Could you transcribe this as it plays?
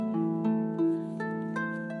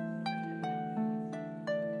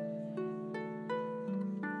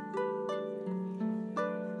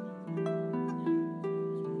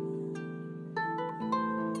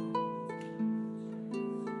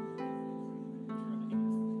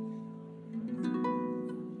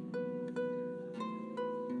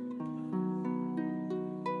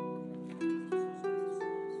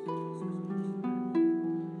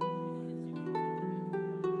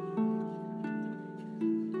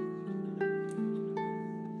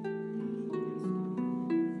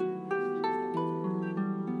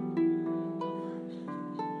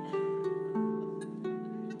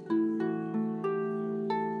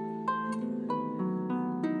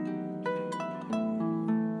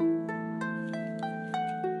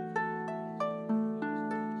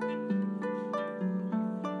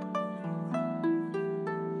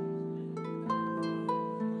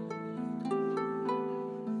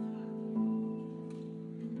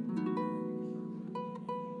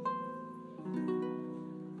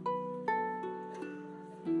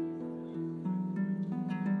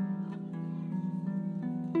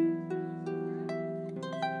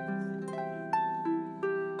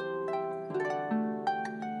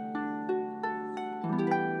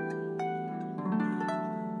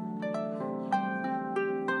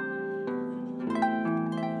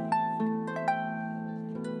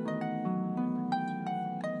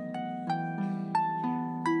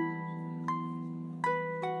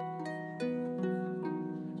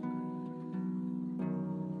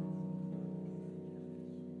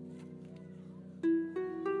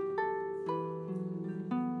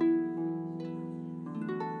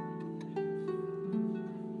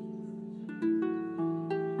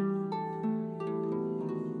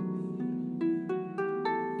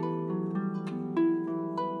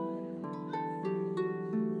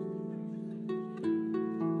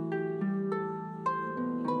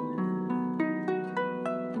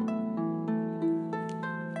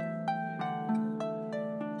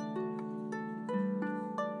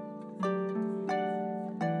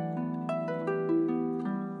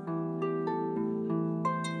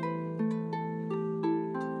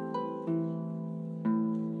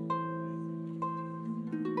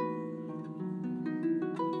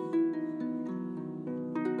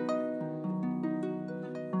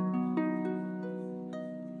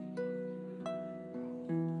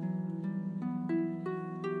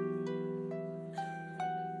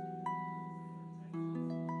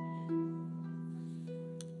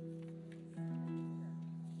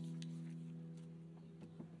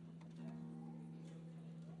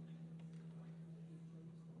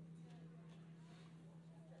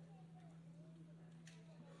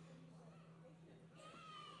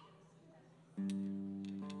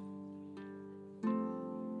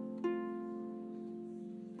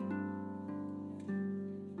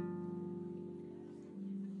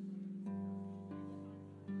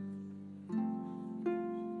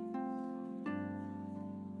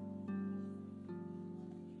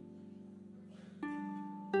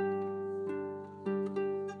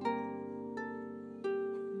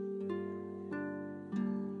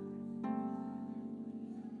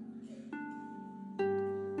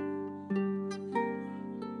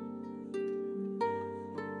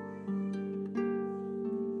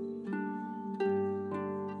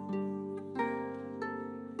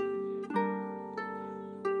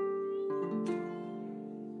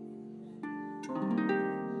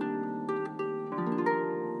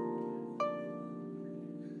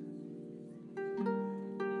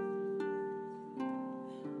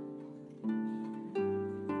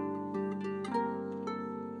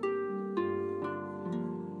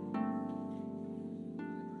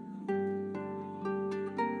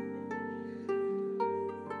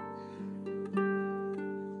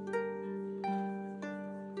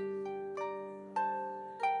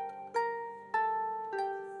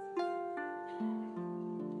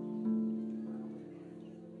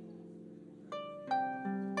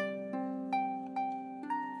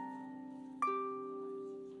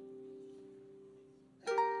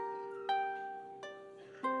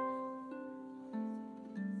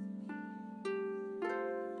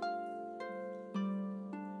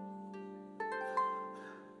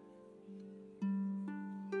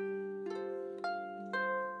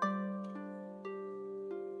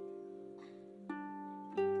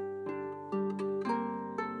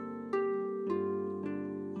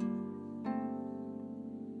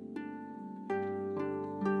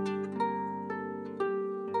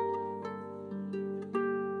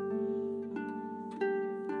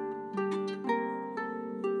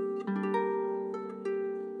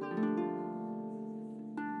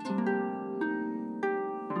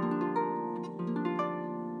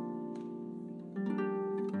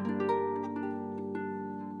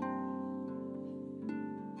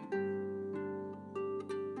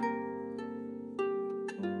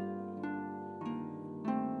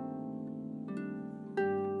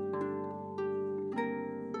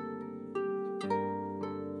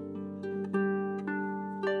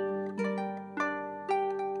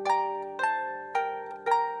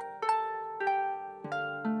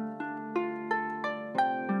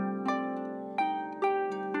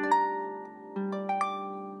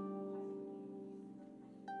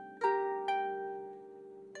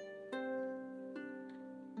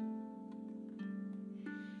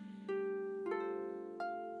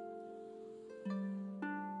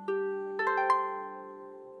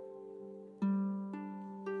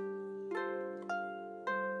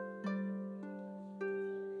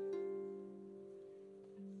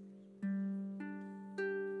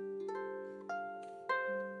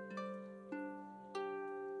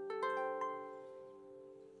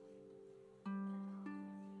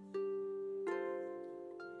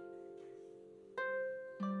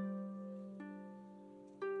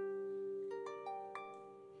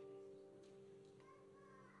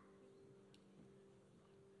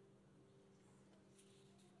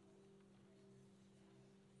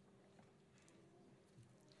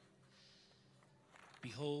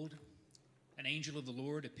behold, an angel of the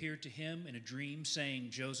Lord appeared to him in a dream, saying,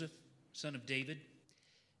 Joseph, son of David,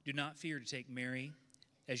 do not fear to take Mary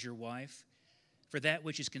as your wife, for that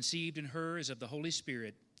which is conceived in her is of the Holy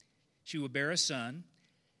Spirit. She will bear a son,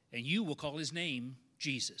 and you will call his name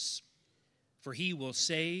Jesus, for he will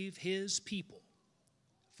save his people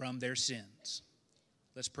from their sins.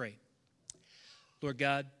 Let's pray. Lord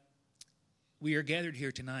God, we are gathered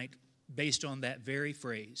here tonight based on that very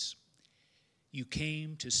phrase. You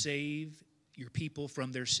came to save your people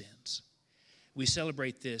from their sins. We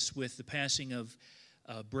celebrate this with the passing of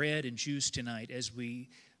bread and juice tonight as we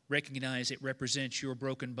recognize it represents your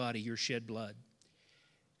broken body, your shed blood.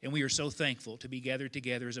 And we are so thankful to be gathered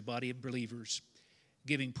together as a body of believers,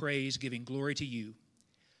 giving praise, giving glory to you.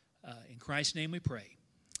 In Christ's name we pray.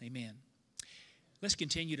 Amen. Let's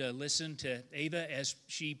continue to listen to Ava as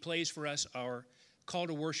she plays for us our call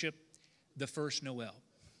to worship, The First Noel.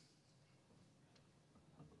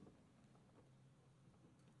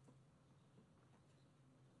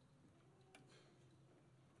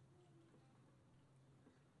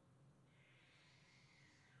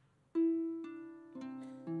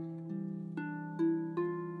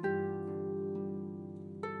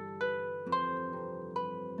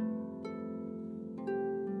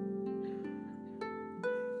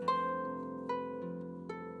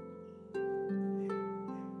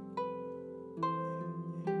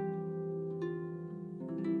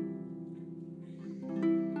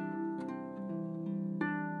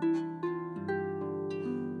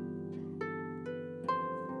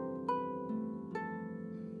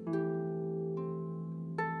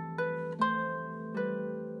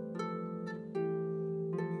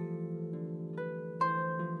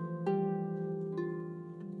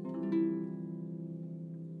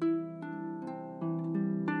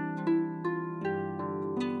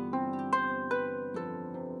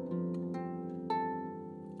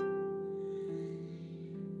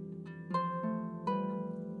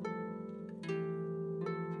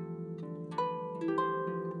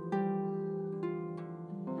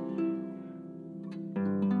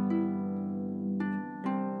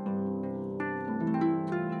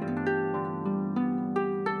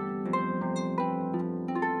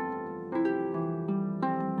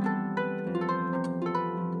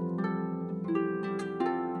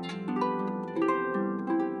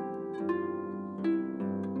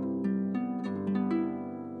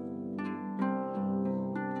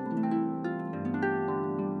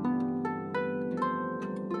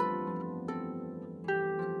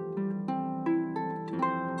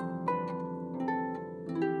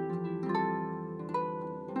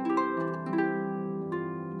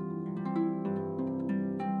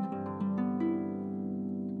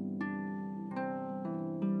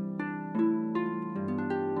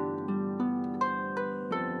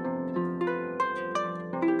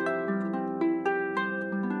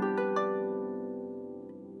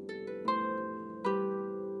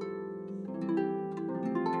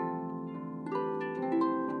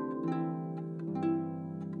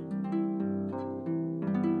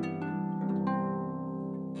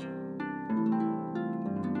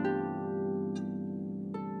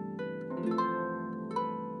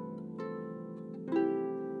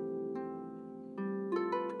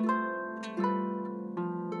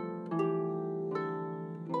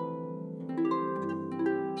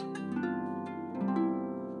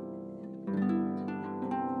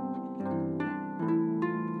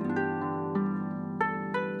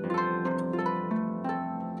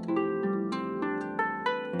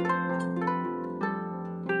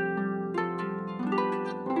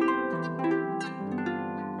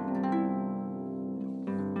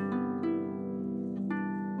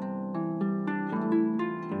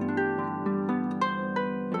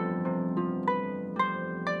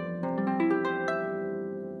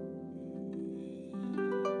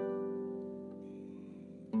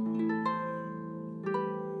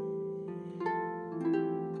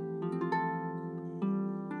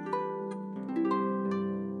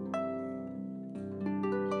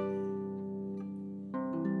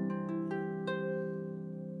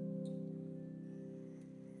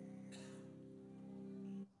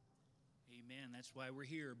 That's why we're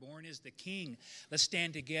here. Born is the King. Let's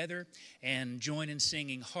stand together and join in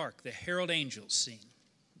singing, Hark, the herald angels sing.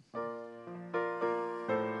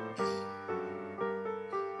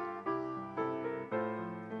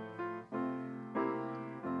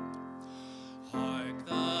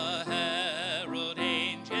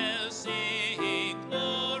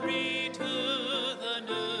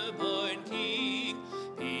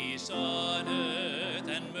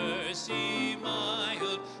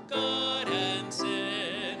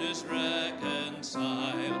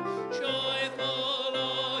 Reconciled, joyful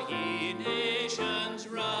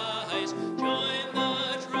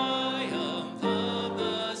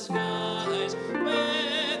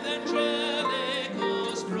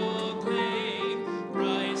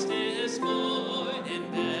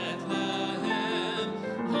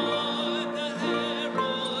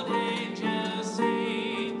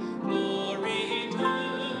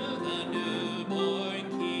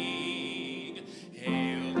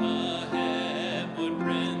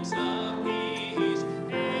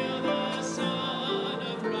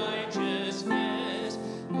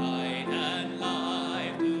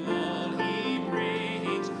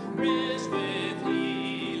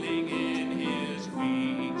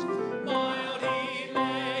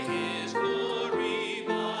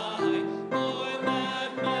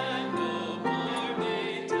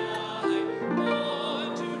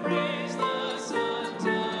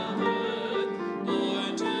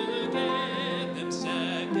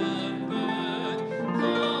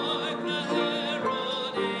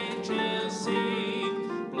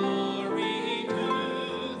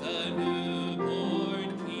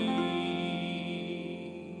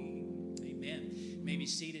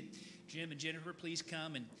Jim and Jennifer, please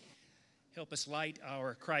come and help us light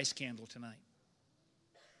our Christ candle tonight.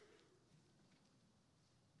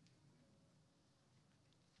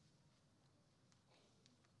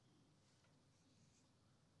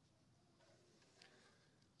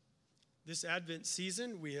 This Advent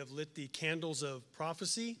season, we have lit the candles of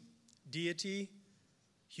prophecy, deity,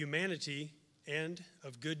 humanity, and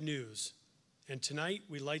of good news. And tonight,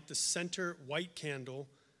 we light the center white candle,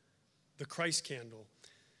 the Christ candle.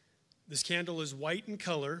 This candle is white in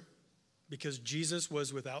color because Jesus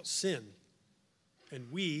was without sin,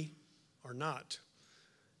 and we are not.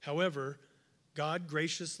 However, God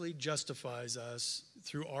graciously justifies us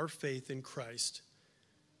through our faith in Christ.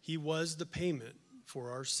 He was the payment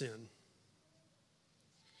for our sin.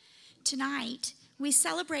 Tonight, we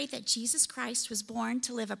celebrate that Jesus Christ was born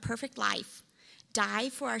to live a perfect life, die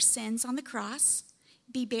for our sins on the cross,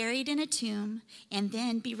 be buried in a tomb, and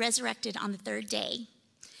then be resurrected on the third day.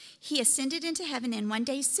 He ascended into heaven, and one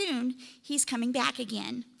day soon, he's coming back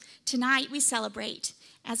again. Tonight, we celebrate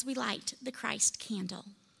as we light the Christ candle.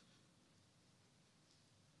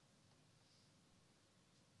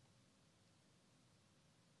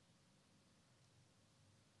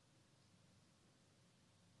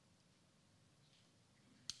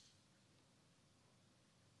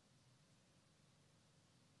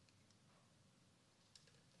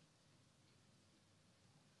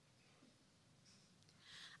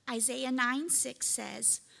 Isaiah 9:6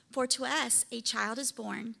 says, "For to us a child is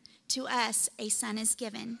born, to us a son is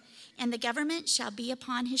given, and the government shall be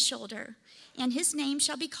upon his shoulder, and his name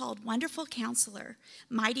shall be called Wonderful Counselor,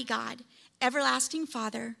 Mighty God, Everlasting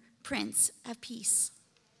Father, Prince of Peace."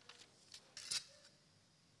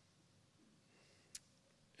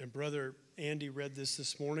 And Brother Andy read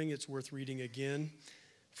this morning. It's worth reading again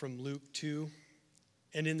from Luke 2.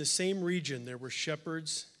 And in the same region there were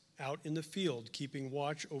shepherds out in the field, keeping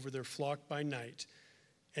watch over their flock by night.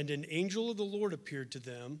 And an angel of the Lord appeared to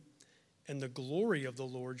them, and the glory of the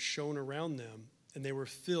Lord shone around them, and they were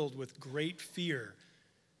filled with great fear.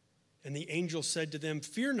 And the angel said to them,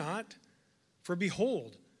 "Fear not, for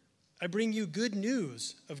behold, I bring you good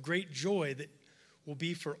news of great joy that will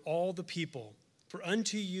be for all the people. For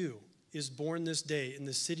unto you is born this day in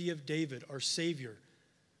the city of David our Savior,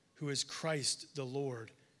 who is Christ the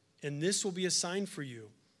Lord. And this will be a sign for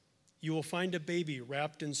you. You will find a baby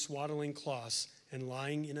wrapped in swaddling cloths and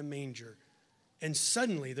lying in a manger." And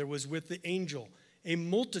suddenly there was with the angel a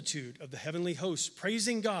multitude of the heavenly hosts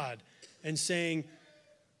praising God and saying,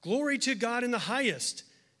 "Glory to God in the highest,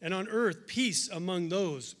 and on earth peace among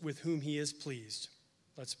those with whom he is pleased."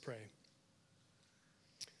 Let's pray.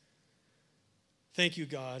 Thank you,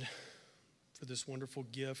 God, for this wonderful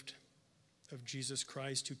gift of Jesus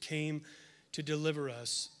Christ, who came to deliver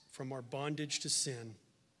us from our bondage to sin.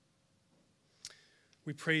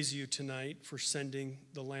 We praise you tonight for sending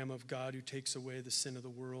the Lamb of God who takes away the sin of the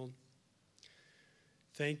world.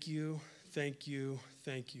 Thank you, thank you,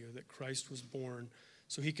 thank you that Christ was born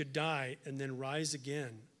so he could die and then rise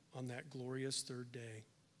again on that glorious third day.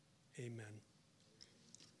 Amen.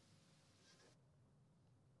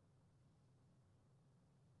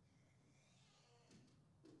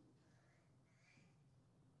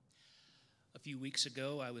 A few weeks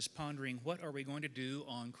ago, I was pondering, what are we going to do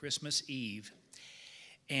on Christmas Eve?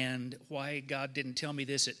 And why God didn't tell me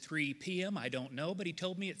this at 3 p.m., I don't know, but he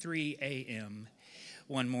told me at 3 a.m.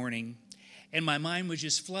 one morning. And my mind was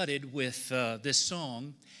just flooded with this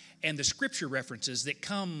song and the scripture references that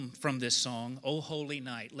come from this song, "O Holy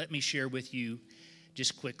Night." Let me share with you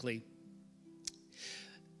just quickly.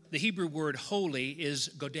 The Hebrew word holy is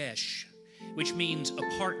godesh, which means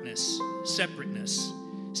apartness, separateness,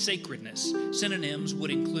 sacredness. Synonyms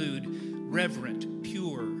would include reverent,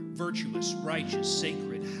 pure, virtuous, righteous,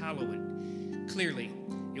 sacred, hallowed. Clearly,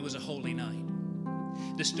 it was a holy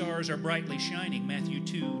night. The stars are brightly shining, Matthew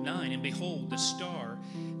 2:9, and behold, the star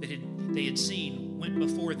that they had seen went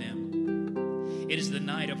before them. It is the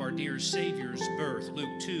night of our dear Savior's birth,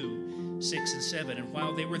 Luke 2:6 and 7. And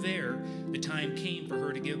while they were there, the time came for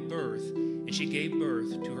her to give birth, and she gave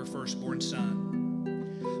birth to her firstborn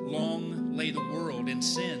son. Long lay the world in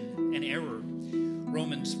sin and error.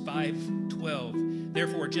 Romans 5:12.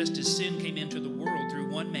 Therefore, just as sin came into the world through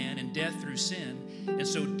one man, and death through sin, and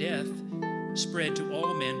so death spread to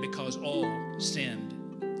all men because all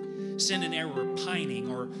sinned. Sin and error, pining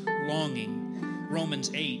or longing. Romans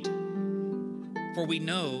 8. For we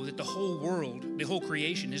know that the whole world, the whole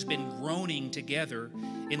creation, has been groaning together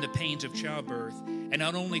in the pains of childbirth. And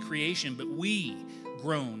not only creation, but we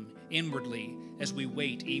groan inwardly as we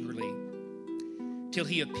wait eagerly, till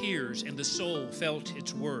he appears and the soul felt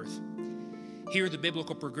its worth. Here the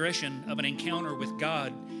biblical progression of an encounter with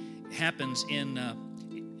God happens in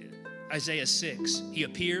Isaiah 6. He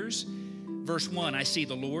appears. Verse 1, I see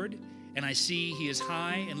the Lord, and I see he is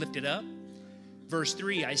high and lifted up. Verse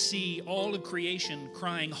 3, I see all of creation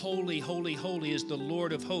crying, holy, holy, holy is the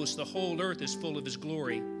Lord of hosts. The whole earth is full of his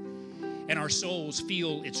glory. And our souls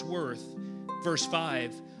feel its worth. Verse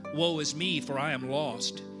 5, woe is me, for I am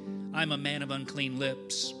lost. I'm a man of unclean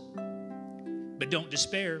lips. But don't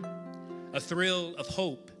despair. A thrill of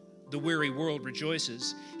hope, the weary world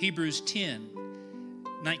rejoices. Hebrews 10,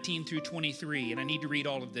 19 through 23, and I need to read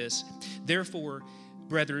all of this. Therefore,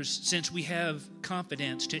 brothers, since we have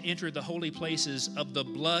confidence to enter the holy places of the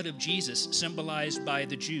blood of Jesus, symbolized by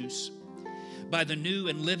the juice, by the new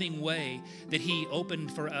and living way that he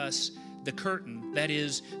opened for us, the curtain, that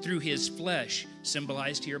is, through his flesh,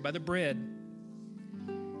 symbolized here by the bread.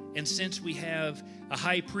 And since we have a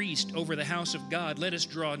high priest over the house of God, let us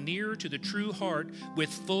draw near to the true heart with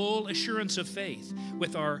full assurance of faith,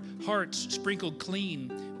 with our hearts sprinkled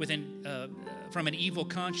clean from an evil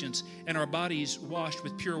conscience and our bodies washed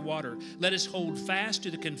with pure water. Let us hold fast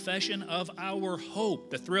to the confession of our hope,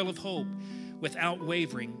 the thrill of hope, without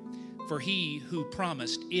wavering, for he who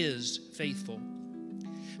promised is faithful.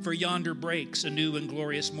 For yonder breaks a new and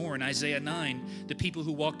glorious morn. Isaiah 9, the people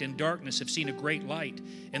who walked in darkness have seen a great light,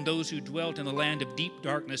 and those who dwelt in the land of deep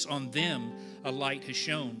darkness, on them a light has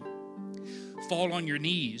shone. Fall on your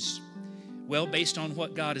knees. Well, based on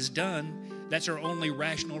what God has done, that's our only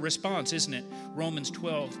rational response, isn't it? Romans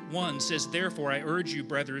 12:1 says, therefore I urge you,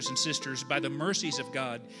 brothers and sisters, by the mercies of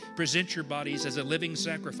God, present your bodies as a living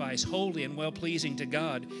sacrifice, holy and well-pleasing to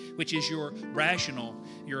God, which is your rational,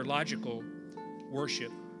 your logical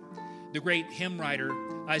worship. The great hymn writer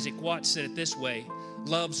Isaac Watts said it this way,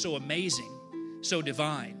 love so amazing, so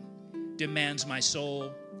divine, demands my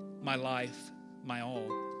soul, my life, my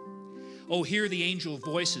all. Oh, hear the angel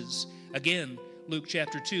voices. Again, Luke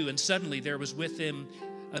chapter 2, and suddenly there was with him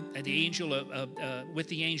a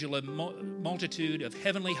multitude of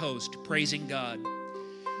heavenly hosts praising God.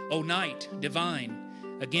 Oh, night, divine.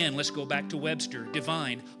 Again, let's go back to Webster.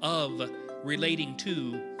 Divine, of, relating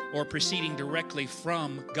to, or proceeding directly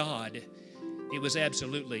from God. It was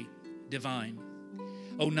absolutely divine.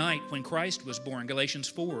 O night when Christ was born, Galatians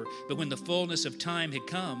 4, but when the fullness of time had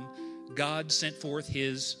come, God sent forth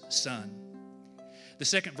his Son. The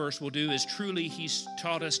second verse we'll do is truly he's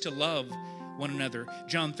taught us to love one another.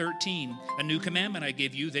 John 13, a new commandment I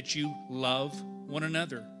give you, that you love one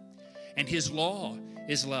another. And his law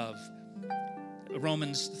is love.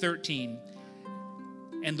 Romans 13,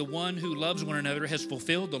 and the one who loves one another has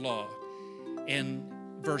fulfilled the law. And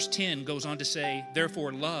verse 10 goes on to say,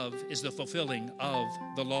 therefore love is the fulfilling of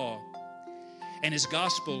the law. And his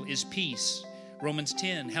gospel is peace. Romans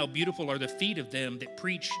 10, how beautiful are the feet of them that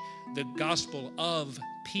preach the gospel of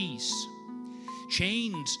peace.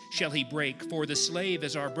 Chains shall he break, for the slave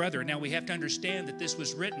is our brother. Now we have to understand that this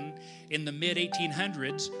was written in the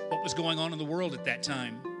mid-1800s, what was going on in the world at that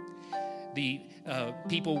time. The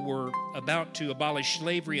people were about to abolish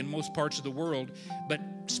slavery in most parts of the world, but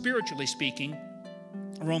spiritually speaking,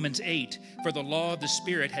 Romans 8, for the law of the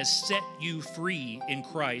Spirit has set you free in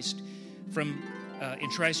Christ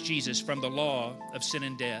Jesus from the law of sin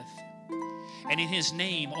and death. And in his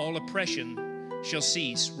name all oppression shall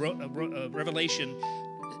cease. Revelation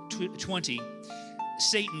 20,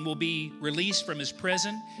 Satan will be released from his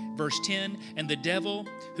prison. Verse 10, and the devil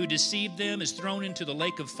who deceived them is thrown into the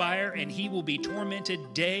lake of fire, and he will be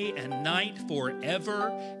tormented day and night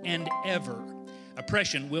forever and ever.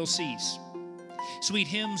 Oppression will cease. Sweet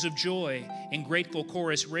hymns of joy in grateful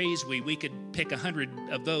chorus raise we. We could pick 100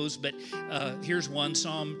 of those, but here's one,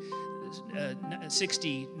 Psalm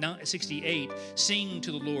 68. Sing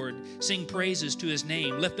to the Lord, sing praises to his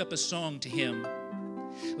name, lift up a song to him.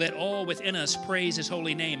 Let all within us praise his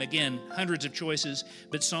holy name. Again, hundreds of choices,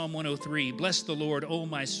 but Psalm 103. Bless the Lord, O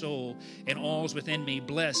my soul, and all's within me.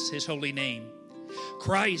 Bless his holy name.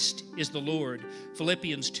 Christ is the Lord.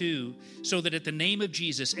 Philippians 2. So that at the name of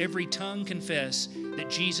Jesus, every tongue confess that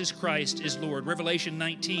Jesus Christ is Lord. Revelation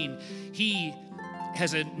 19. He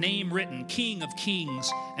has a name written, King of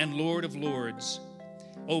kings and Lord of lords.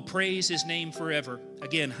 Oh, praise his name forever.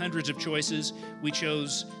 Again, hundreds of choices. We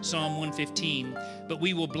chose Psalm 115. But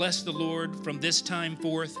we will bless the Lord from this time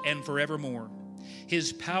forth and forevermore.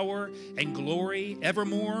 His power and glory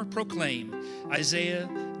evermore proclaim. Isaiah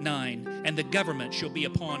 9. And the government shall be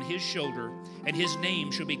upon his shoulder, and his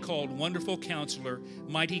name shall be called Wonderful Counselor,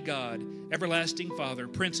 Mighty God, Everlasting Father,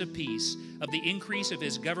 Prince of Peace. Of the increase of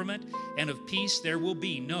his government and of peace there will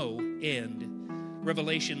be no end.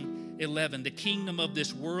 Revelation 11. The kingdom of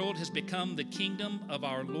this world has become the kingdom of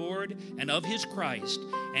our Lord and of his Christ,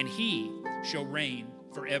 and he shall reign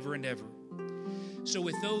forever and ever. So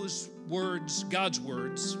with those words, God's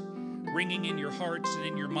words, ringing in your hearts and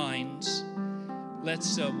in your minds,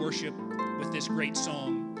 let's worship with this great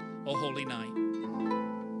song, O Holy Night.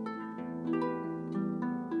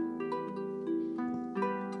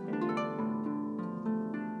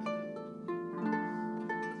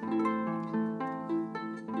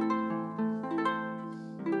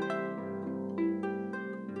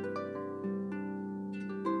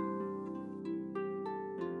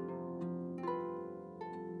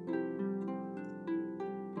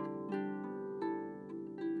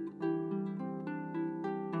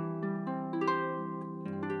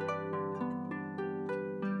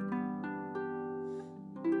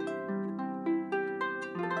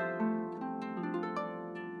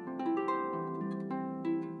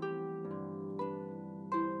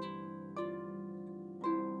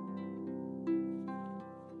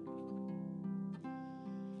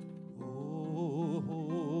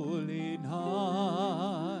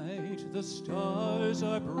 The stars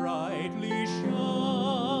are brightly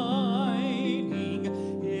shining.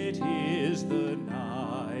 It is the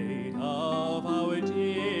night of our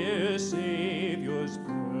dear Savior's birth.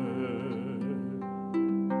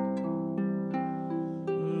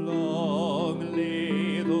 Long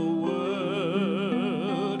lay the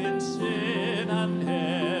world in sin and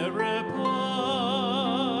error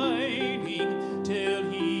pining, till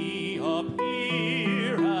he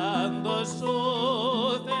appeared and the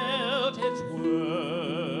soul felt its worth.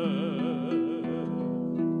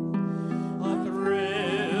 A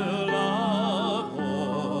thrill of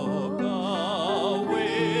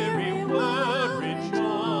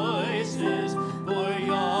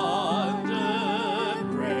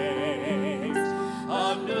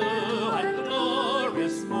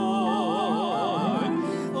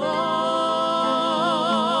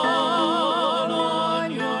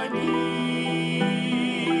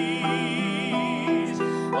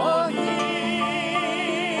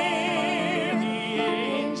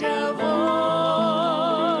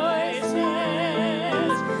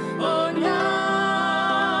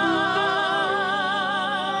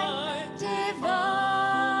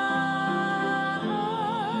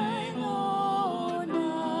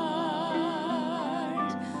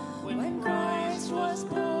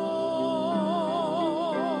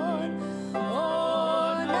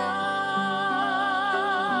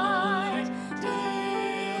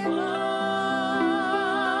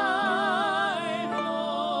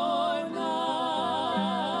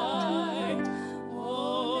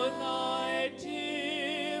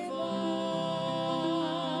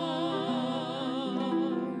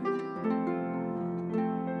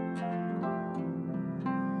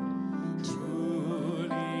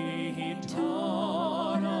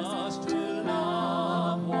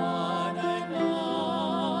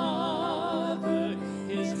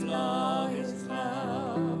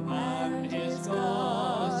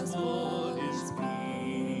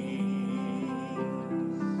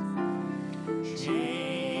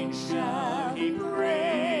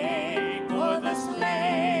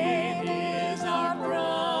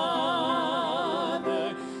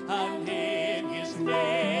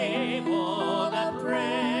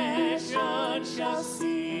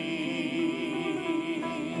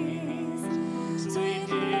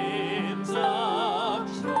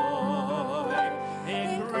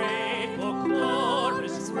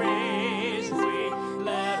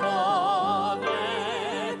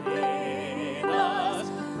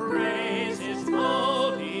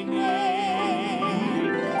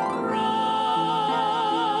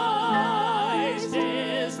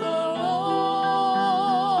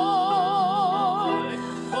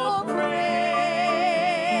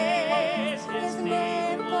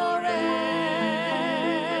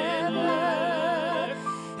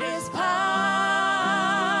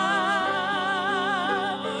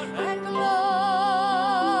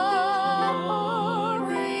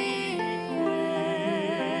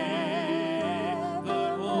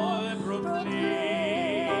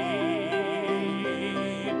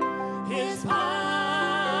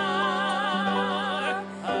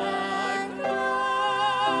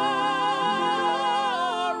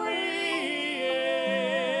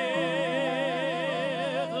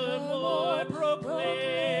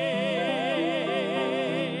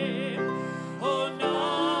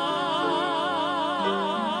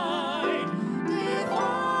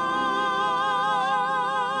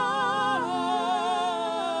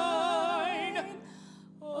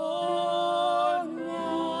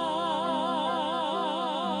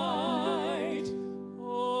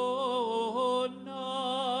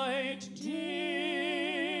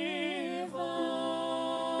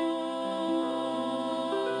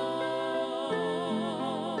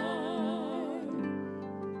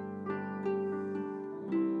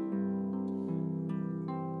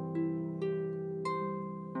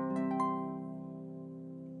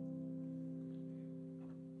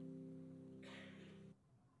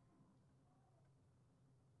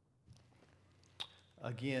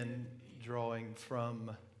Again, drawing from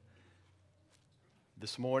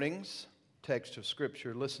this morning's text of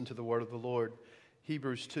Scripture, listen to the word of the Lord.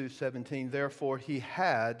 Hebrews 2:17, therefore he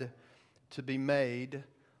had to be made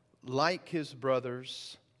like his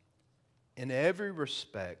brothers in every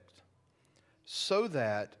respect, so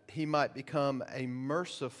that he might become a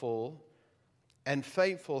merciful and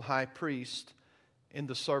faithful high priest in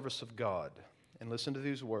the service of God. And listen to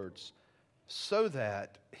these words, so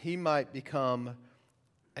that he might become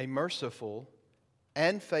a merciful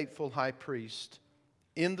and faithful high priest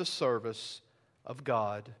in the service of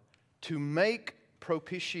God to make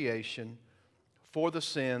propitiation for the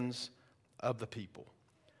sins of the people.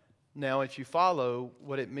 Now, if you follow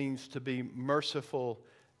what it means to be merciful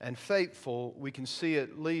and faithful, we can see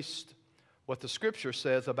at least what the Scripture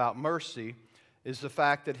says about mercy is the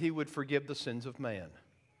fact that he would forgive the sins of man.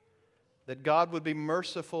 That God would be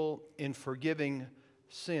merciful in forgiving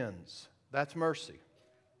sins. That's mercy.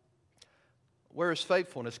 Where is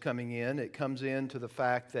faithfulness coming in? It comes into the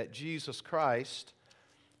fact that Jesus Christ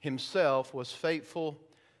himself was faithful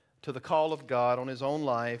to the call of God on his own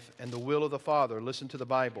life and the will of the Father. Listen to the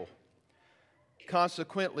Bible.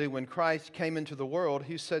 Consequently, when Christ came into the world,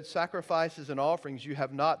 he said, sacrifices and offerings you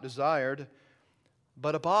have not desired,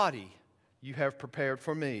 but a body you have prepared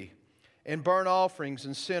for me. In burnt offerings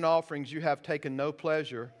and sin offerings you have taken no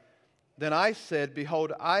pleasure. Then I said,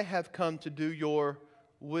 behold, I have come to do your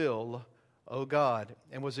will, O God.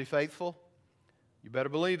 And was he faithful? You better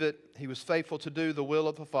believe it. He was faithful to do the will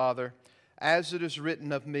of the Father, as it is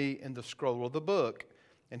written of me in the scroll of the book.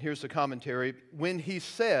 And here's the commentary. When he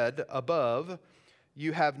said above,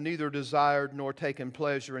 you have neither desired nor taken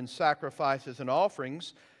pleasure in sacrifices and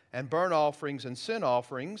offerings, and burnt offerings and sin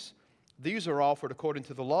offerings, these are offered according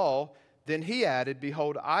to the law. Then he added,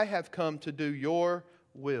 behold, I have come to do your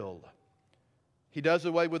will. He does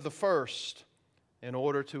away with the first in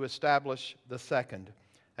order to establish the second.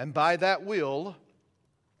 And by that will,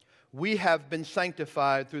 we have been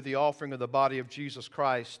sanctified through the offering of the body of Jesus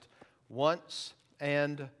Christ once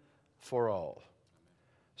and for all.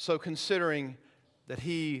 So considering that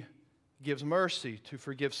he gives mercy to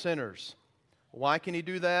forgive sinners, why can he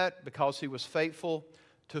do that? Because he was faithful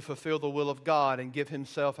to fulfill the will of God and give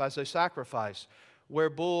himself as a sacrifice,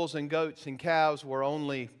 where bulls and goats and cows were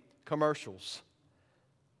only commercials,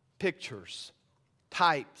 pictures,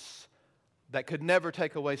 types that could never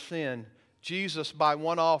take away sin. Jesus, by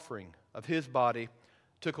one offering of his body,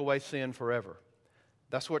 took away sin forever.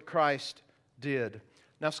 That's what Christ did.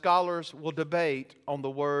 Now, scholars will debate on the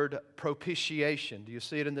word propitiation. Do you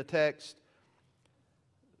see it in the text?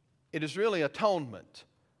 It is really atonement.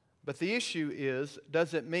 But the issue is,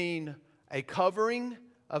 does it mean a covering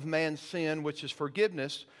of man's sin, which is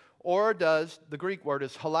forgiveness, or does, the Greek word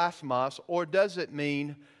is hilasmos, or does it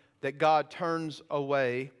mean that God turns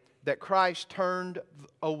away, that Christ turned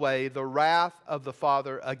away the wrath of the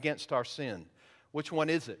Father against our sin? Which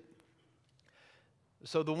one is it?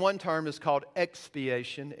 So the one term is called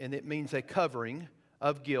expiation, and it means a covering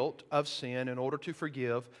of guilt, of sin, in order to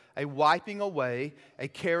forgive, a wiping away, a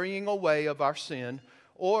carrying away of our sin.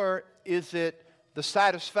 Or is it the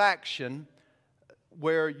satisfaction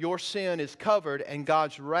where your sin is covered and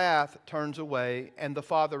God's wrath turns away and the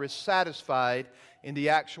Father is satisfied in the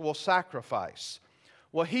actual sacrifice?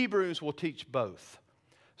 Well, Hebrews will teach both.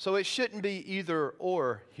 So it shouldn't be either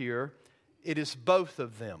or here. It is both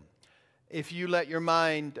of them. If you let your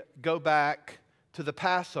mind go back to the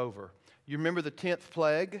Passover, you remember the 10th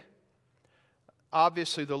plague?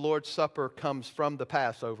 Obviously, the Lord's Supper comes from the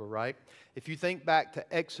Passover, right? If you think back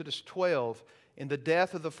to Exodus 12, in the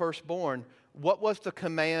death of the firstborn, what was the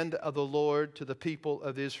command of the Lord to the people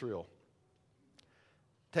of Israel?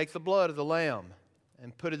 Take the blood of the lamb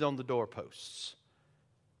and put it on the doorposts.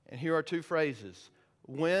 And here are two phrases.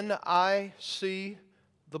 When I see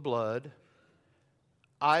the blood,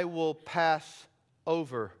 I will pass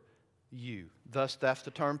over you. Thus, that's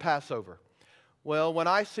the term Passover. Well, when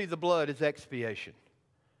I see the blood, it's expiation.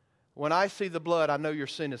 When I see the blood, I know your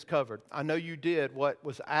sin is covered. I know you did what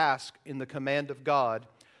was asked in the command of God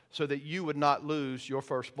so that you would not lose your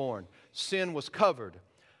firstborn. Sin was covered.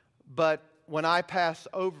 But when I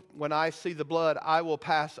see the blood, I will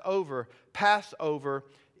pass over. Passover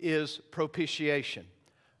is propitiation.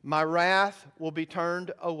 My wrath will be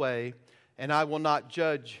turned away, and I will not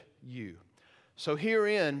judge you. So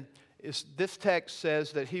herein, this text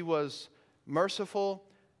says that he was merciful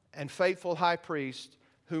and faithful high priest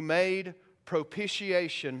who made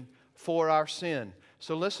propitiation for our sin.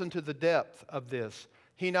 So listen to the depth of this.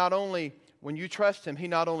 He not only, when you trust him, he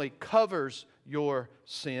not only covers your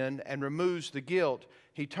sin and removes the guilt,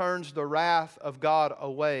 he turns the wrath of God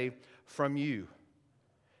away from you.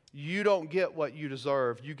 you don't get what you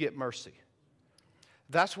deserve, you get mercy.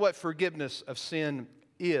 That's what forgiveness of sin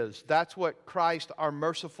is. That's what Christ, our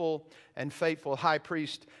merciful and faithful high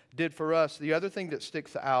priest, did for us. The other thing that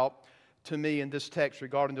sticks out to me in this text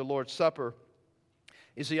regarding the Lord's Supper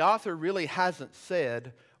is the author really hasn't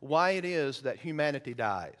said why it is that humanity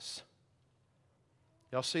dies.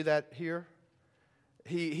 Y'all see that here?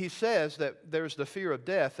 He says that there's the fear of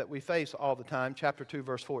death that we face all the time, chapter 2,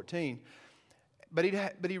 verse 14. But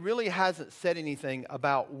he really hasn't said anything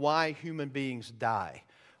about why human beings die.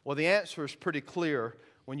 Well, the answer is pretty clear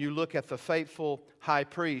when you look at the faithful high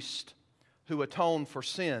priest who atoned for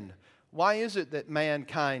sin. Why is it that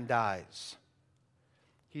mankind dies?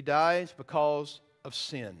 He dies because of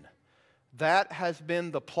sin. That has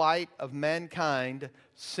been the plight of mankind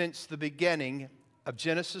since the beginning of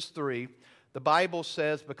Genesis 3. The Bible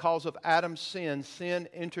says because of Adam's sin, sin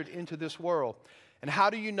entered into this world. And how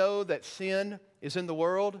do you know that sin is in the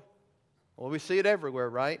world? Well, we see it everywhere,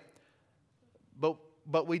 right?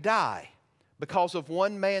 But we die. Because of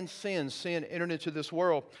one man's sin, sin entered into this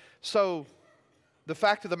world. So the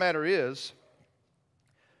fact of the matter is,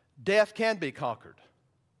 death can be conquered.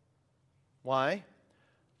 Why?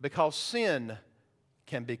 Because sin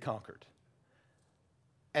can be conquered.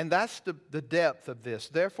 And that's the depth of this.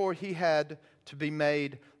 Therefore, he had to be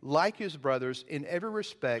made like his brothers in every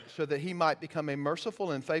respect so that he might become a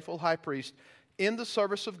merciful and faithful high priest in the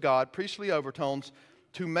service of God, priestly overtones,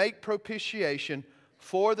 to make propitiation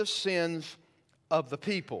for the sins of the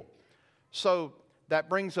people. So that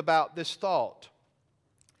brings about this thought.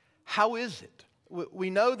 How is it? We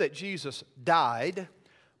know that Jesus died,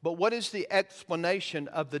 but what is the explanation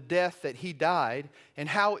of the death that he died? And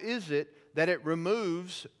how is it that it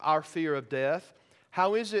removes our fear of death?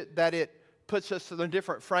 How is it that it puts us in a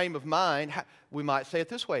different frame of mind? We might say it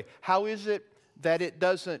this way. How is it that it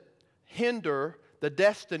doesn't hinder the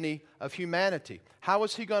destiny of humanity? How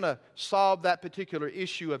is he going to solve that particular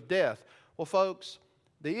issue of death? Well, folks,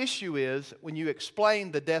 the issue is when you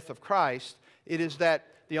explain the death of Christ, it is that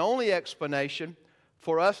the only explanation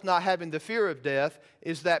for us not having the fear of death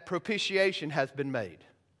is that propitiation has been made.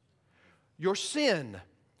 Your sin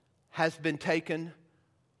has been taken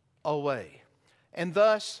away. And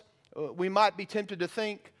thus, we might be tempted to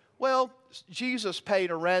think, well, Jesus paid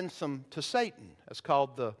a ransom to Satan. It's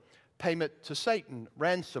called the payment to Satan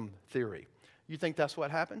ransom theory. You think that's what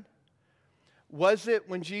happened? Was it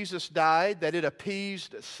when Jesus died that it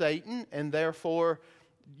appeased Satan and therefore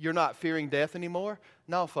you're not fearing death anymore?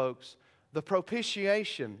 No, folks. The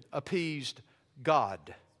propitiation appeased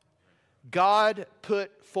God. God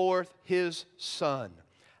put forth his Son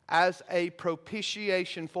as a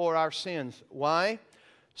propitiation for our sins. Why?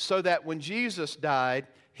 So that when Jesus died,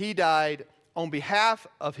 he died on behalf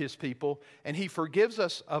of his people, and he forgives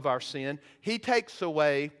us of our sin. He takes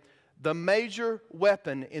away the major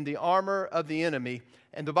weapon in the armor of the enemy,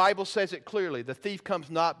 and the Bible says it clearly, the thief comes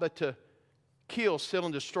not but to kill, steal,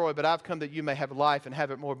 and destroy, but I've come that you may have life and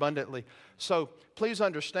have it more abundantly. So please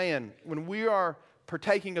understand, when we are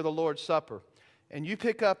partaking of the Lord's Supper, and you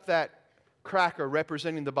pick up that cracker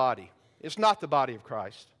representing the body, it's not the body of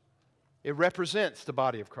Christ. It represents the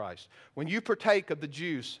body of Christ. When you partake of the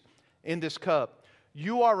juice in this cup,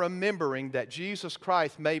 you are remembering that Jesus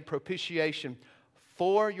Christ made propitiation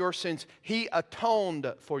for your sins. He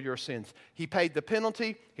atoned for your sins. He paid the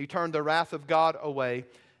penalty. He turned the wrath of God away.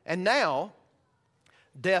 And now,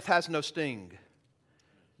 death has no sting.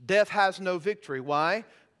 Death has no victory. Why?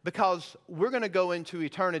 Because we're going to go into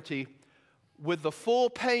eternity with the full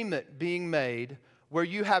payment being made where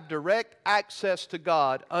you have direct access to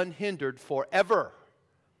God unhindered forever.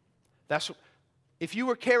 If you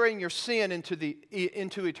were carrying your sin into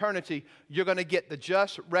eternity, you're going to get the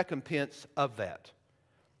just recompense of that.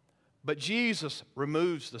 But Jesus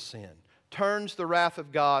removes the sin, turns the wrath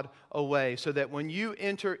of God away, so that when you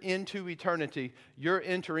enter into eternity, you're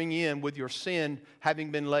entering in with your sin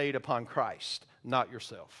having been laid upon Christ, not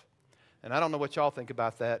yourself. And I don't know what y'all think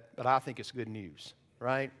about that, but I think it's good news,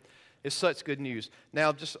 right? It's such good news.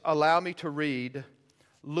 Now, just allow me to read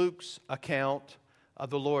Luke's account of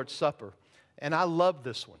the Lord's Supper. And I love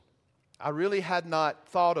this one. I really had not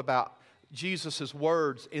thought about Jesus'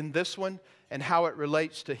 words in this one and how it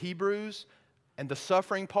relates to Hebrews and the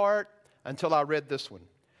suffering part until I read this one.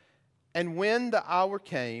 And when the hour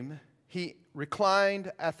came, he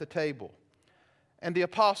reclined at the table, and the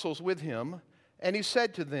apostles with him, and he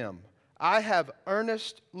said to them, I have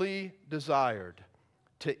earnestly desired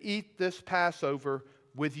to eat this Passover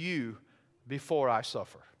with you before I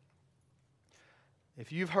suffer.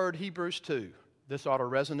 If you've heard Hebrews 2, this ought to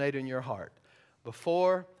resonate in your heart.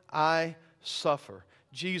 Before I suffer.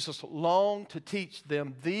 Jesus longed to teach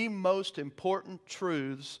them the most important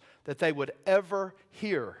truths that they would ever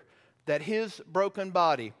hear, that His broken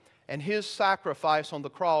body and His sacrifice on the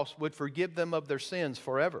cross would forgive them of their sins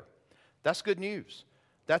forever. That's good news.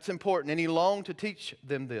 That's important, and He longed to teach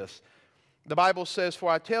them this. The Bible says, "For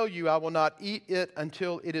I tell you, I will not eat it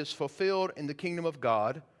until it is fulfilled in the kingdom of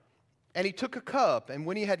God." And He took a cup, and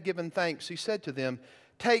when He had given thanks, He said to them,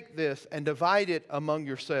 "Take this and divide it among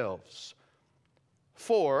yourselves.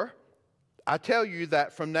 For I tell you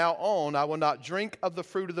that from now on I will not drink of the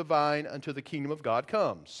fruit of the vine until the kingdom of God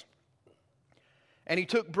comes." And He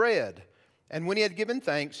took bread, and when He had given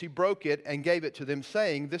thanks, He broke it and gave it to them,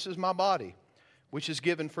 saying, "This is my body, which is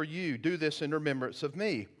given for you. Do this in remembrance of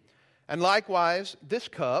me." And likewise, this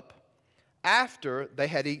cup, after they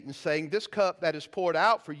had eaten, saying, "This cup that is poured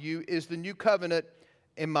out for you is the new covenant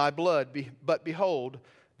in my blood. But behold,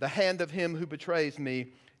 the hand of him who betrays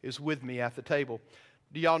me is with me at the table."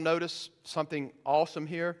 Do y'all notice something awesome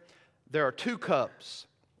here? There are 2 cups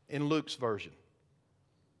in Luke's version.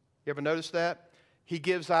 You ever notice that? He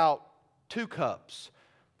gives out 2 cups.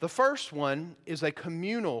 The first one is a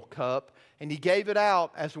communal cup, and He gave it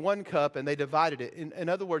out as 1 cup, and they divided it. In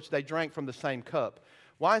other words, they drank from the same cup.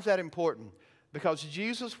 Why is that important? Because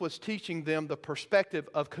Jesus was teaching them the perspective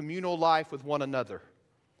of communal life with one another.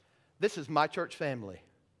 This is my church family.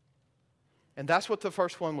 And that's what the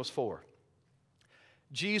first one was for.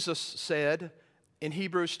 Jesus said in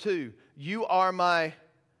Hebrews 2, "You are my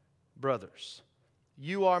brothers.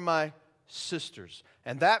 You are my sisters."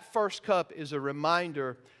 And that first cup is a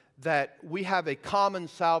reminder that we have a common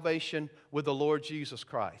salvation with the Lord Jesus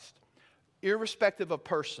Christ, irrespective of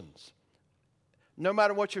persons. No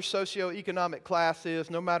matter what your socioeconomic class is,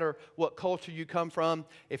 no matter what culture you come from,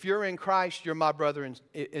 if you're in Christ, you're my brother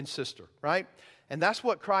and sister, right? And that's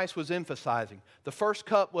what Christ was emphasizing. The first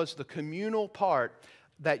cup was the communal part,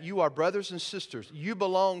 that you are brothers and sisters. You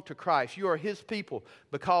belong to Christ. You are His people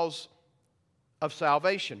because of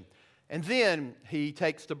salvation. And then He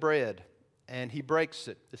takes the bread and He breaks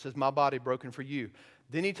it. This is my body broken for you.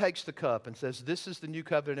 Then He takes the cup and says, "This is the new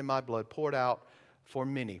covenant in my blood, poured out for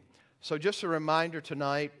many." So just a reminder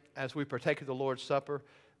tonight, as we partake of the Lord's Supper,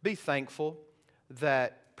 be thankful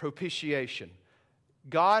that propitiation,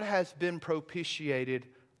 God has been propitiated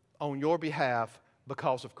on your behalf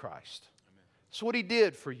because of Christ. Amen. It's what He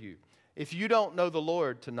did for you. If you don't know the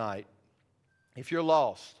Lord tonight, if you're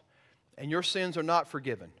lost and your sins are not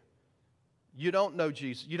forgiven, you don't know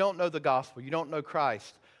Jesus, you don't know the gospel, you don't know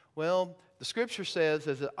Christ, well, the Scripture says,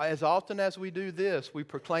 as often as we do this, we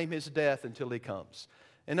proclaim His death until He comes.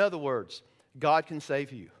 In other words, God can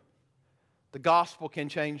save you. The gospel can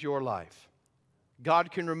change your life.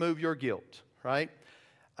 God can remove your guilt, right?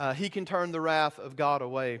 He can turn the wrath of God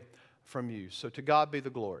away from you. So to God be the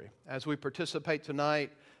glory. As we participate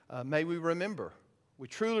tonight, may we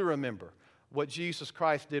truly remember what Jesus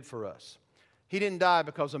Christ did for us. He didn't die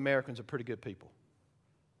because Americans are pretty good people.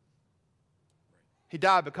 He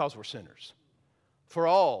died because we're sinners. For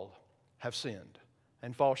all have sinned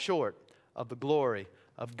and fall short of the glory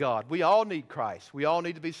of God. We all need Christ. We all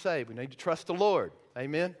need to be saved. We need to trust the Lord.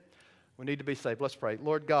 Amen? We need to be saved. Let's pray.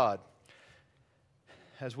 Lord God,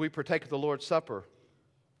 as we partake of the Lord's Supper,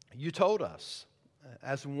 You told us,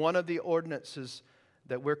 as one of the ordinances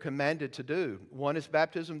that we're commanded to do, one is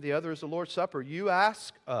baptism, the other is the Lord's Supper. You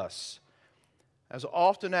ask us, as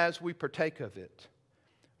often as we partake of it,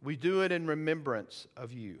 we do it in remembrance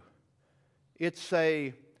of You. It's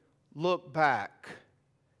a look back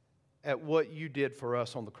at what You did for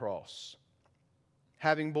us on the cross,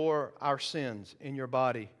 having bore our sins in Your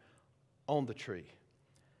body on the tree.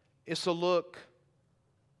 It's a look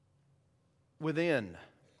within,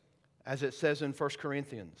 as it says in 1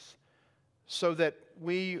 Corinthians, so that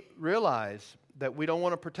we realize that we don't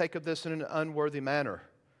want to partake of this in an unworthy manner.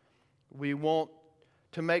 We want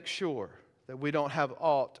to make sure that we don't have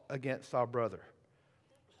aught against our brother.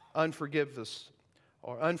 Unforgiveness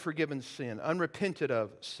or unforgiven sin, unrepented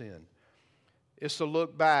of sin. It's a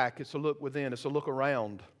look back, it's a look within, it's a look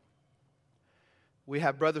around. We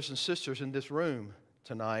have brothers and sisters in this room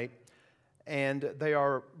tonight, and they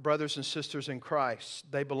are brothers and sisters in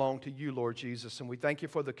Christ. They belong to You, Lord Jesus, and we thank You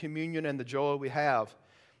for the communion and the joy we have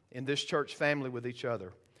in this church family with each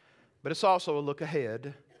other. But it's also a look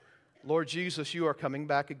ahead. Lord Jesus, You are coming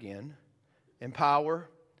back again in power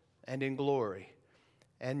and in glory.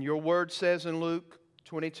 And Your word says in Luke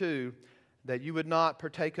 22 that You would not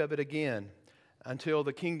partake of it again until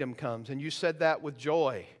the kingdom comes. And You said that with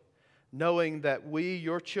joy, knowing that we,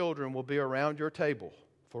 Your children, will be around Your table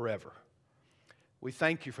forever. We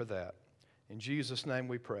thank You for that. In Jesus' name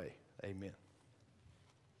we pray. Amen.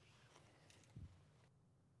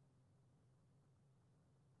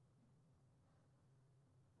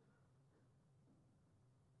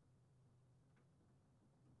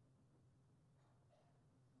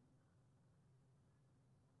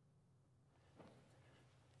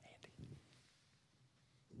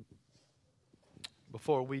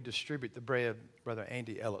 Before we distribute the bread, Brother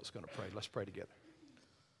Andy Ellett's going to pray. Let's pray together.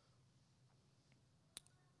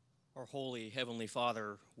 Our holy Heavenly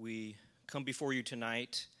Father, we come before you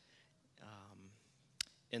tonight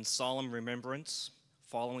in solemn remembrance,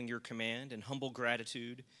 following your command, and humble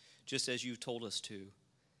gratitude, just as you've told us to.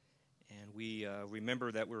 And we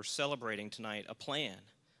remember that we're celebrating tonight a plan,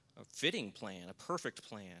 a fitting plan, a perfect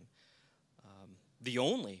plan, the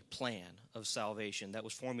only plan of salvation that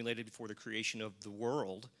was formulated before the creation of the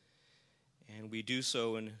world. And we do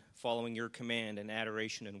so in following your command and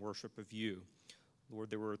adoration and worship of you.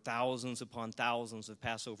 Lord, there were thousands upon thousands of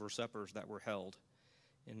Passover suppers that were held,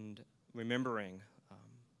 and remembering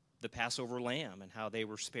the Passover lamb and how they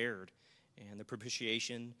were spared, and the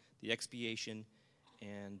propitiation, the expiation,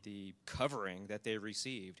 and the covering that they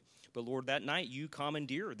received. But Lord, that night you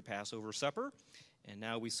commandeered the Passover supper, and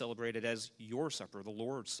now we celebrate it as your supper, the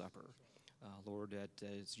Lord's Supper. Lord, that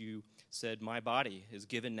as you said, my body is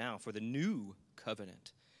given now for the new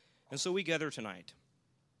covenant. And so we gather tonight,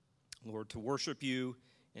 Lord, to worship you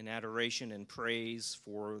in adoration and praise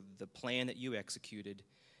for the plan that you executed.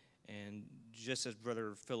 And just as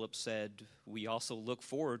Brother Philip said, we also look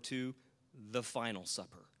forward to the final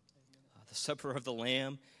supper, the supper of the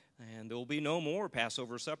Lamb. And there will be no more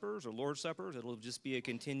Passover suppers or Lord's suppers. It will just be a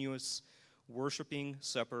continuous worshiping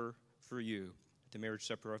supper for you, the marriage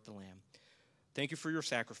supper of the Lamb. Thank you for your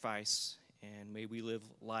sacrifice, and may we live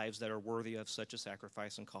lives that are worthy of such a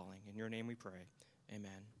sacrifice and calling. In your name we pray.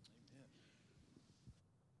 Amen.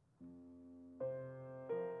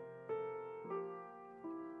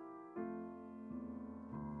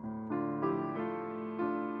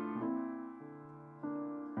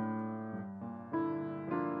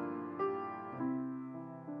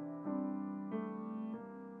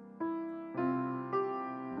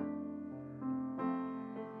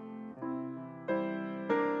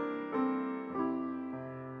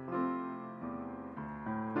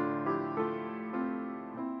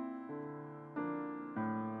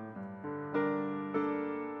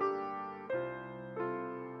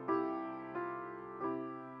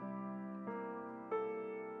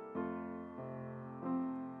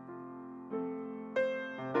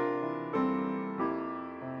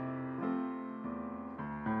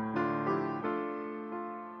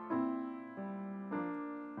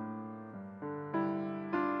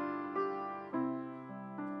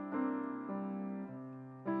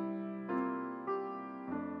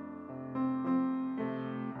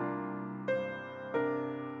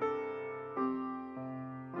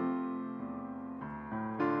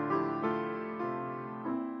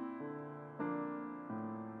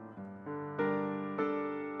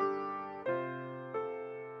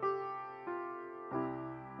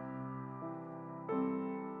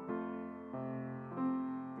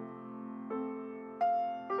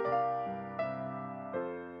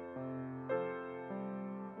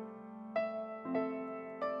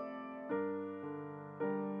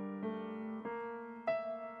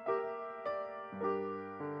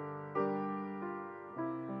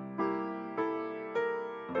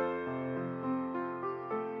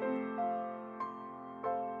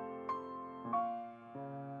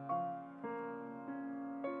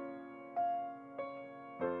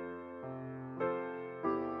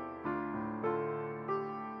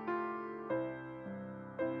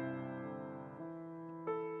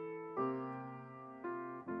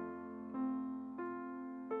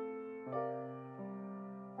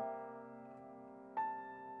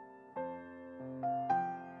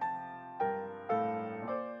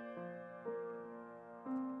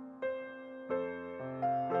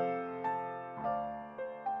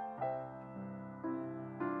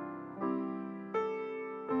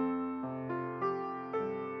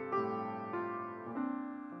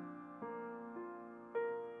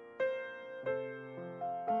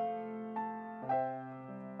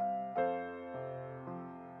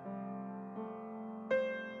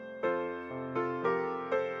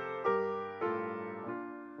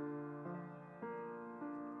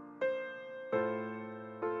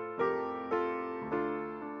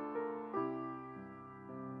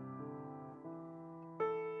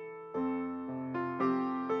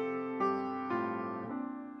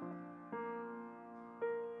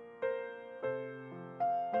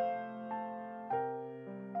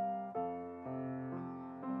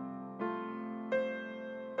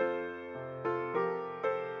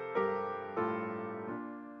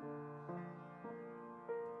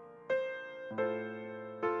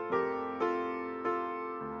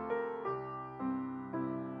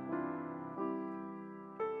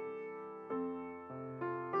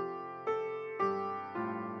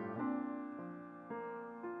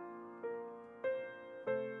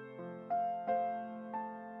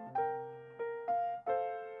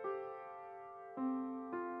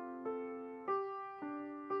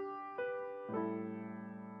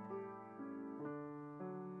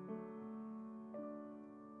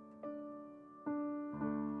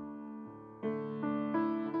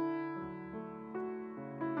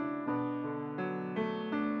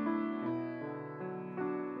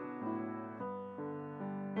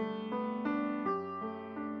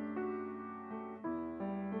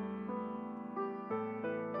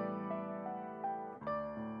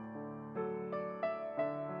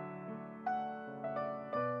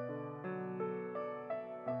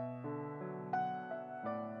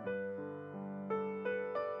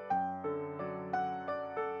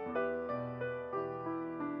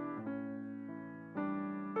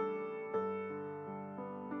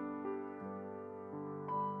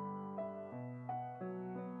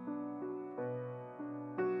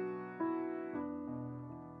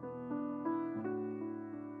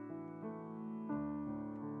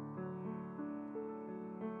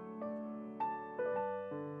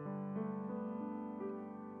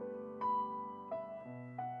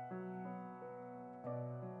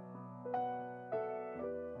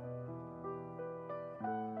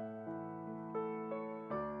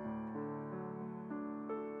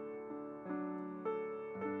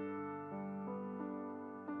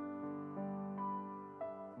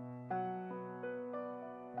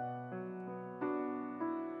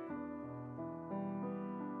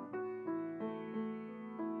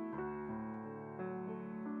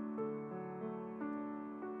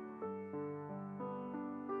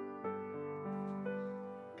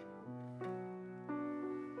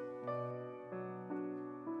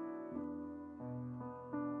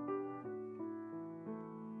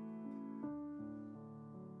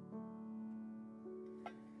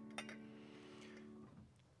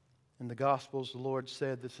 In the Gospels, the Lord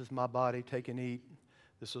said, "This is my body, take and eat.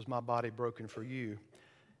 This is my body broken for you."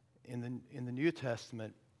 In the New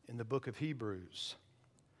Testament, in the book of Hebrews,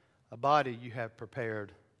 "A body you have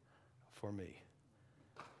prepared for me."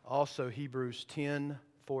 Also, Hebrews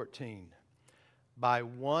 10:14. "By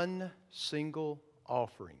one single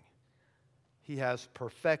offering, he has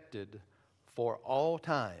perfected for all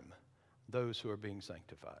time those who are being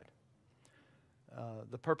sanctified."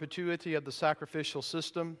 The perpetuity of the sacrificial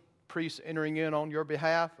system, priests entering in on your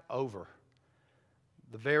behalf, over.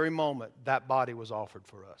 The very moment that body was offered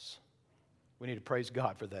for us. We need to praise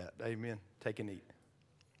God for that. Amen. Take and eat.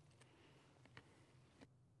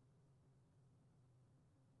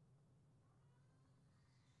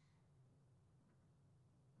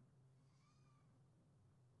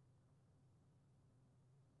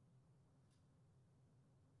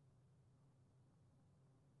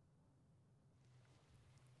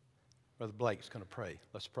 Brother Blake's going to pray.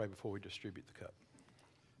 Let's pray before we distribute the cup.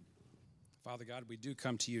 Father God, we do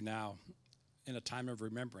come to you now in a time of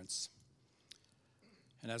remembrance.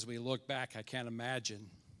 And as we look back, I can't imagine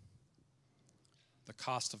the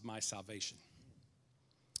cost of my salvation,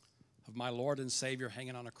 of my Lord and Savior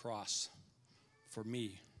hanging on a cross for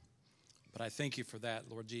me. But I thank you for that,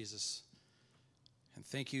 Lord Jesus. And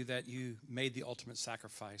thank you that you made the ultimate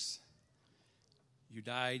sacrifice. You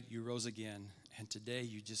died, you rose again, and today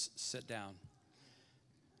you just sit down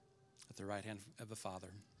at the right hand of the Father.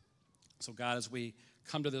 So God, as we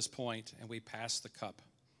come to this point and we pass the cup,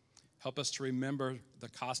 help us to remember the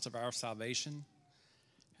cost of our salvation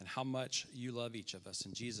and how much you love each of us.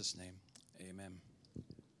 In Jesus' name, amen.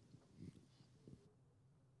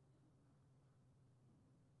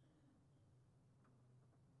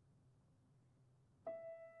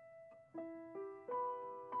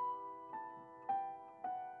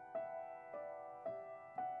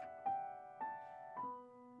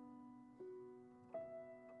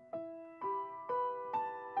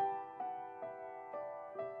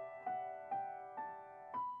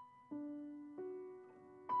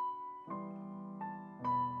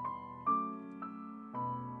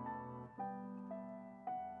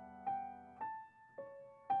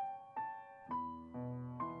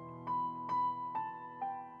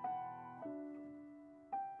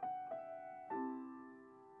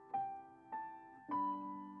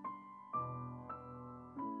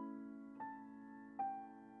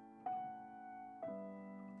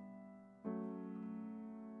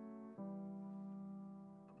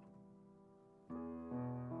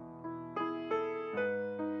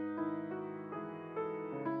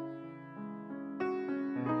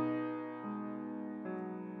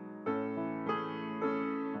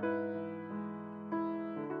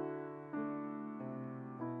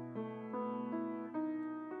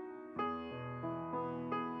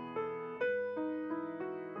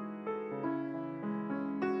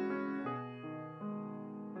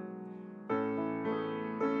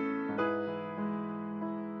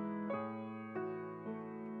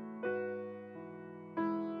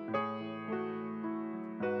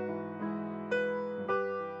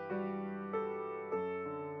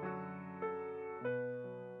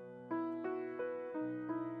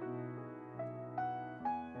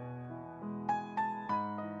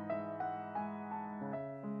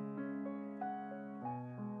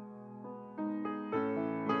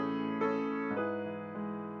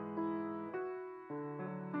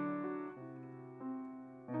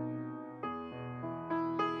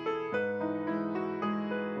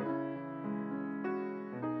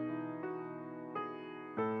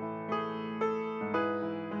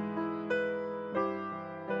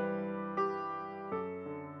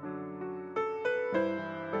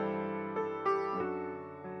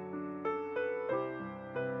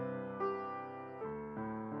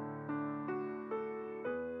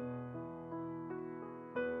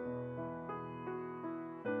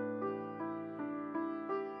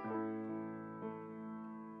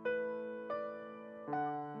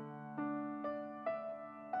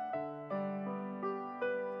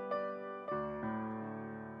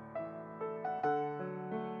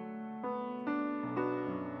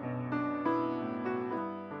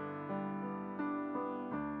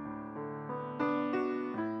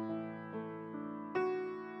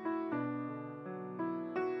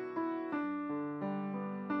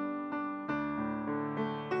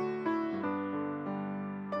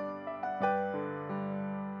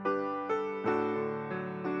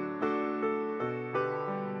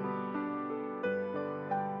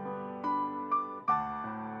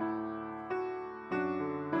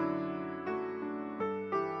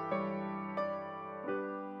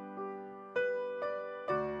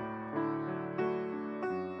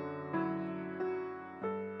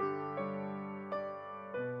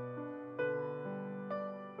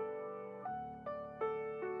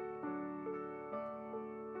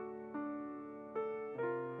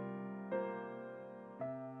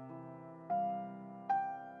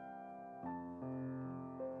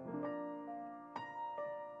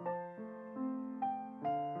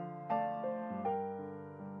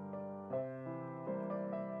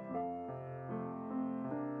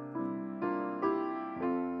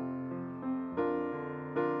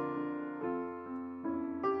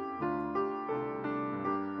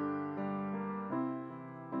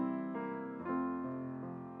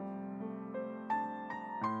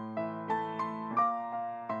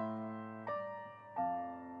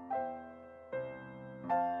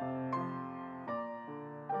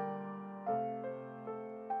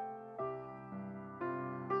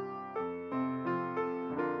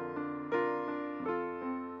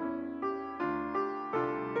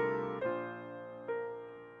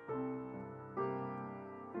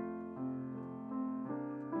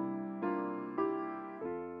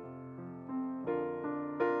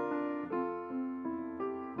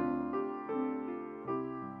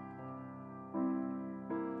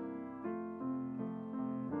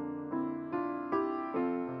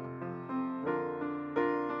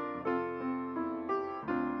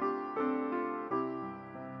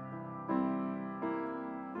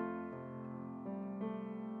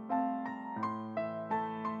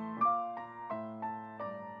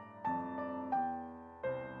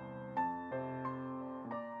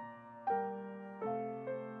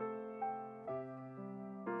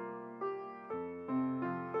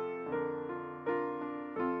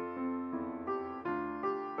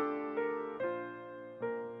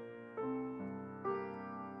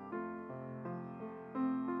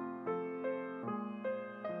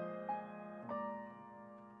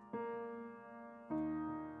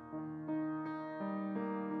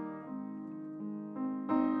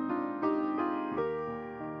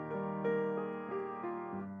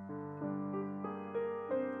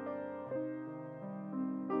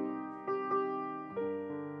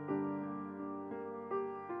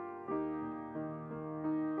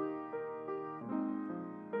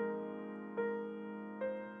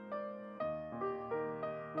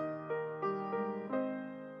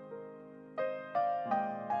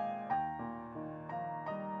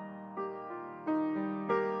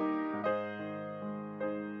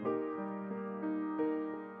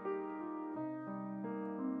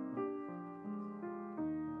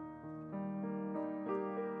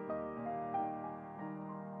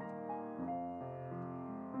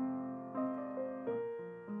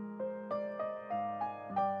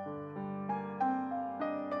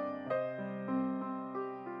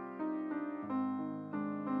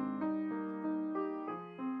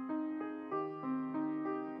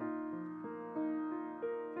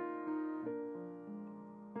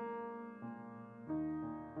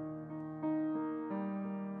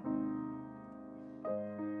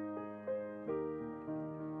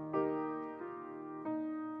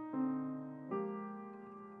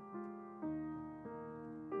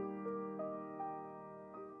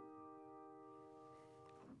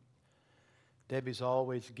 Debbie's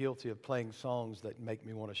always guilty of playing songs that make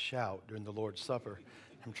me want to shout during the Lord's Supper.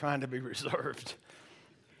 I'm trying to be reserved.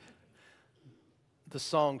 The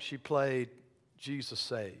song she played, Jesus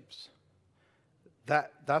Saves.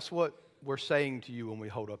 That's what we're saying to you when we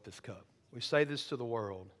hold up this cup. We say this to the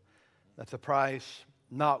world, that the price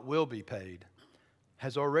not will be paid,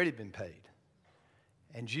 has already been paid.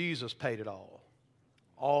 And Jesus paid it all.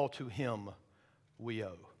 All to him we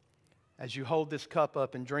owe. As you hold this cup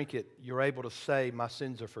up and drink it, you're able to say, my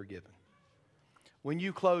sins are forgiven. When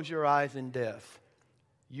you close your eyes in death,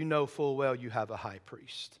 you know full well you have a high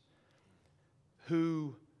priest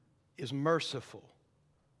who is merciful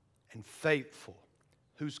and faithful,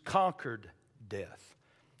 who's conquered death.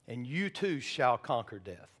 And you too shall conquer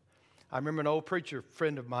death. I remember an old preacher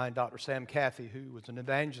friend of mine, Dr. Sam Cathy, who was an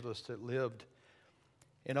evangelist that lived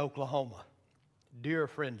in Oklahoma, dear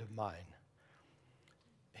friend of mine.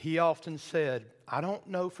 He often said, I don't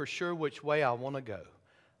know for sure which way I want to go.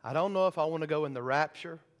 I don't know if I want to go in the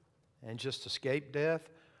rapture and just escape death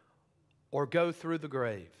or go through the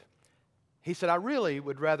grave. He said, I really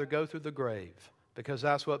would rather go through the grave because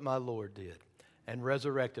that's what my Lord did and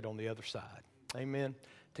resurrected on the other side. Amen.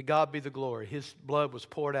 To God be the glory. His blood was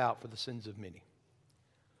poured out for the sins of many.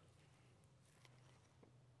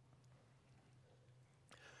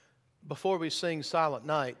 Before we sing Silent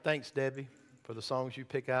Night, thanks, Debbie, for the songs you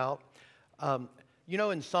pick out. You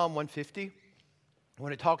know, in Psalm 150,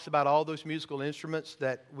 when it talks about all those musical instruments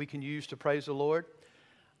that we can use to praise the Lord,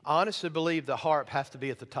 I honestly believe the harp has to be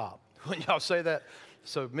at the top. When y'all say that,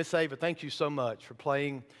 so Miss Ava, thank you so much for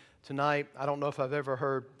playing tonight. I don't know if I've ever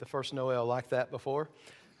heard the first Noel like that before,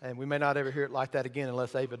 and we may not ever hear it like that again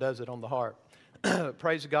unless Ava does it on the harp.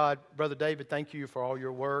 Praise God. Brother David, thank you for all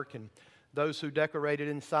your work and those who decorated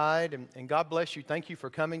inside, and God bless you. Thank you for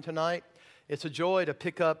coming tonight. It's a joy to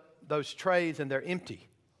pick up those trays and they're empty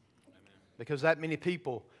because that many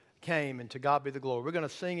people came, and to God be the glory. We're going to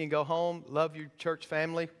sing and go home. Love you, church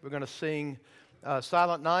family. We're going to sing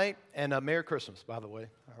Silent Night and Merry Christmas, by the way.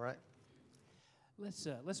 All right?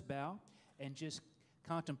 Let's bow and just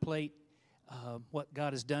contemplate what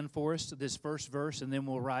God has done for us, this first verse, and then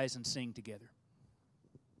we'll rise and sing together.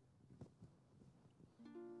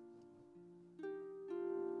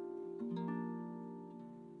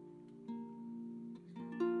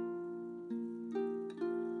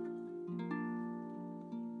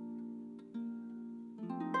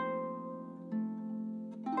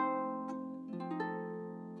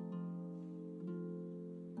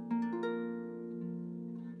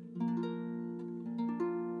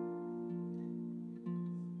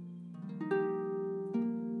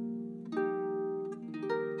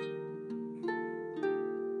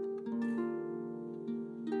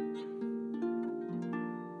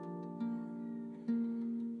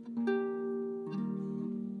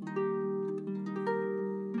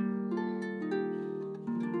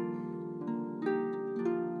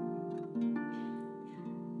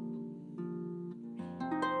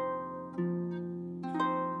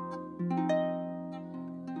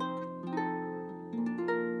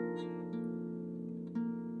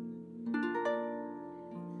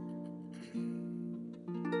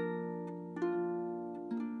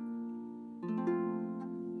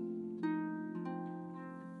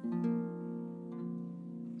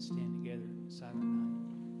 Stand together, Silent Night.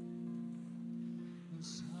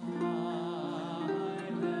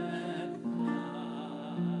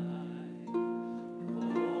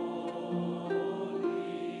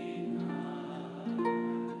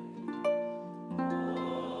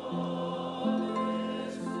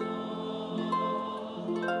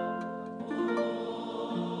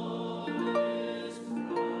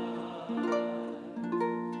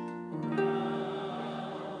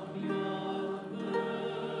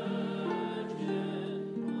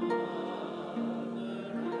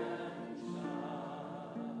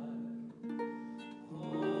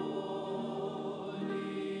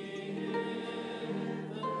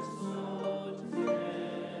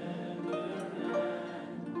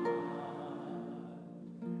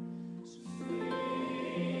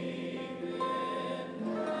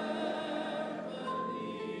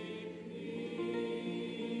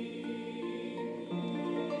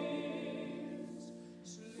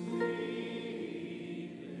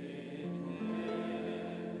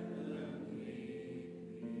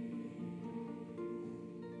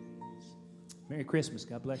 Merry Christmas.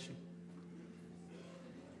 God bless you.